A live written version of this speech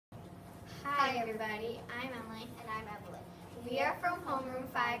Hi everybody, I'm Emily. And I'm Evelyn. We are from Homeroom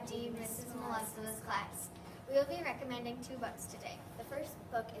 5D, Mrs. Melissa's class. We will be recommending 2 books today. The first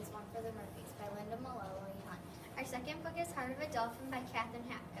book is One for the Murphys by Linda Malloy Hunt. Our second book is Heart of a Dolphin by Catherine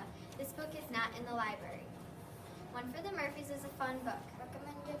Hapka. This book is not in the library. One for the Murphys is a fun book.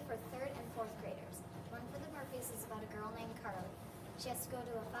 Recommended for 3rd and 4th graders. One for the Murphys is about a girl named Carly. She has to go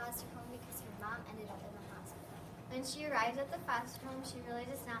to a foster home because her mom ended up in the hospital. When she arrives at the foster home, she really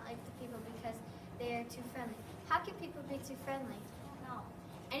does not like the people because they are too friendly. How can people be too friendly? I don't know.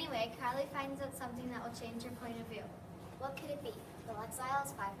 Anyway, Carly finds out something that will change her point of view. What could it be? The Lexile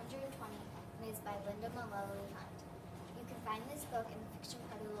is 520 and is by Linda Malloy Hunt. You can find this book in the fiction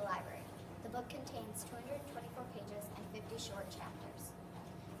part of the library. The book contains 224 pages and 50 short chapters.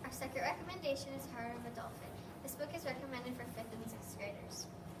 Our second recommendation is Heart of a Dolphin. This book is recommended for 5th and 6th graders.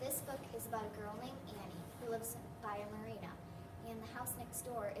 This book is about a girl named Annie who lives by a marina, and the house next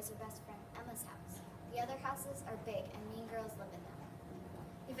door is her best friend Emma's house. The other houses are big and mean girls live in them.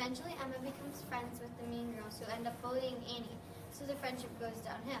 Eventually, Emma becomes friends with the mean girls who end up bullying Annie, so the friendship goes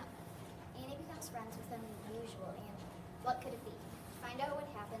downhill. Annie becomes friends with an unusual Annie. What could it be? To find out what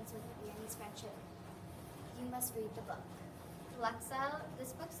happens with Annie's friendship, you must read the book.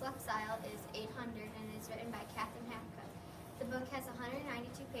 This book's Lexile is 800 and is written by Catherine Hapka. The book has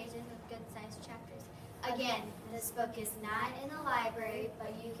 192 pages with good-sized chapters. Again, this book is not in the library, but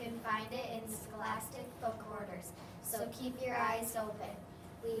you can find it in Scholastic book orders, so keep your eyes open.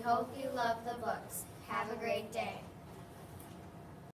 We hope you love the books. Have a great day.